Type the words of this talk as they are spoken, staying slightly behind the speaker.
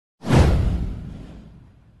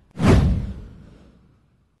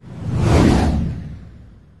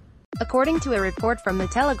According to a report from the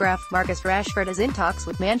Telegraph, Marcus Rashford is in talks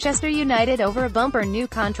with Manchester United over a bumper new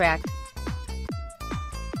contract.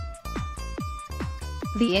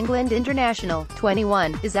 The England international,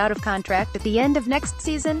 21, is out of contract at the end of next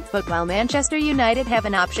season, but while Manchester United have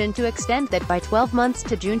an option to extend that by 12 months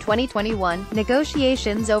to June 2021,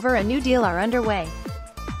 negotiations over a new deal are underway.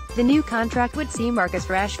 The new contract would see Marcus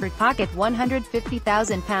Rashford pocket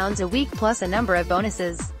 £150,000 a week plus a number of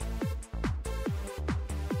bonuses.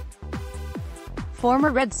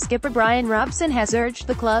 Former Reds skipper Bryan Robson has urged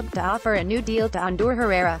the club to offer a new deal to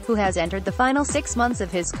Herrera, who has entered the final 6 months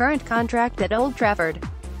of his current contract at Old Trafford.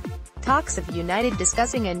 Talks of United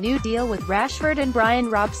discussing a new deal with Rashford and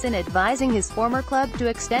Bryan Robson advising his former club to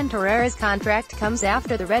extend Herrera's contract comes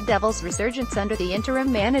after the Red Devils' resurgence under the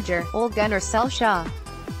interim manager, Ole Gunnar Solskjaer.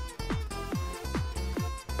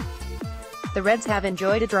 The Reds have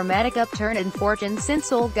enjoyed a dramatic upturn in fortune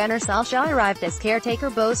since Ole Gunnar Solskjaer arrived as caretaker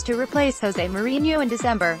boss to replace Jose Mourinho in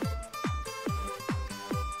December.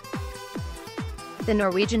 The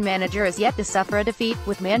Norwegian manager is yet to suffer a defeat,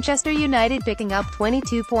 with Manchester United picking up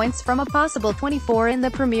 22 points from a possible 24 in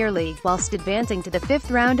the Premier League, whilst advancing to the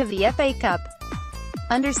 5th round of the FA Cup.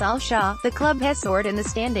 Under Solskjaer, the club has soared in the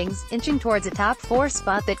standings, inching towards a top 4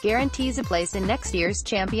 spot that guarantees a place in next year's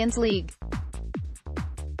Champions League.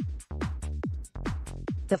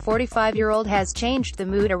 The 45-year-old has changed the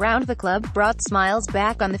mood around the club, brought smiles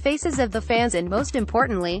back on the faces of the fans and most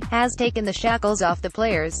importantly, has taken the shackles off the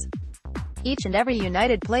players. Each and every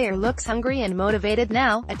United player looks hungry and motivated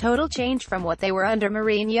now, a total change from what they were under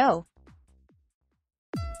Mourinho.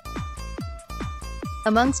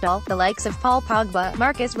 Amongst all, the likes of Paul Pogba,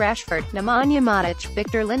 Marcus Rashford, Nemanja Matic,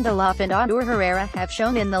 Victor Lindelof and Ander Herrera have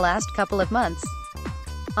shown in the last couple of months.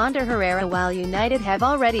 Ander Herrera. While United have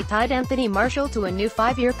already tied Anthony Martial to a new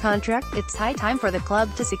 5-year contract, it's high time for the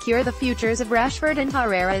club to secure the futures of Rashford and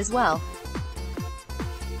Herrera as well.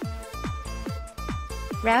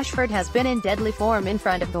 Rashford has been in deadly form in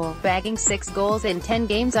front of goal, bagging 6 goals in 10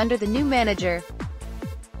 games under the new manager.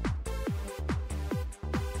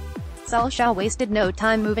 Solskjaer wasted no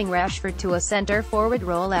time moving Rashford to a centre-forward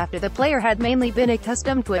role after the player had mainly been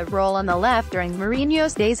accustomed to a role on the left during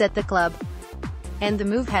Mourinho's days at the club. And the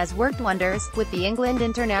move has worked wonders, with the England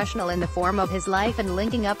international in the form of his life and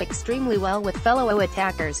linking up extremely well with fellow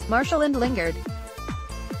attackers, Martial and Lingard.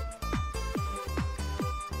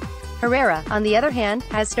 Herrera, on the other hand,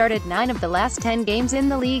 has started 9 of the last 10 games in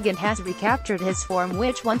the league and has recaptured his form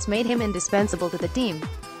which once made him indispensable to the team.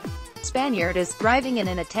 Spaniard is thriving in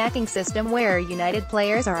an attacking system where United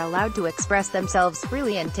players are allowed to express themselves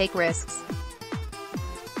freely and take risks.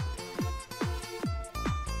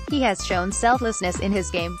 He has shown selflessness in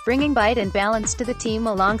his game, bringing bite and balance to the team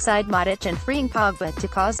alongside Matic and freeing Pogba to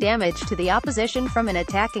cause damage to the opposition from an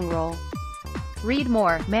attacking role. Read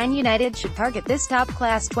more. Man United should target this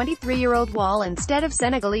top-class 23-year-old wall instead of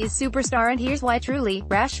Senegalese superstar, and here's why. Truly,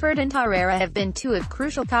 Rashford and Herrera have been 2 of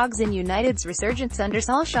crucial cogs in United's resurgence under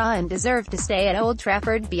Solskjaer and deserve to stay at Old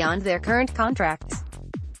Trafford beyond their current contracts.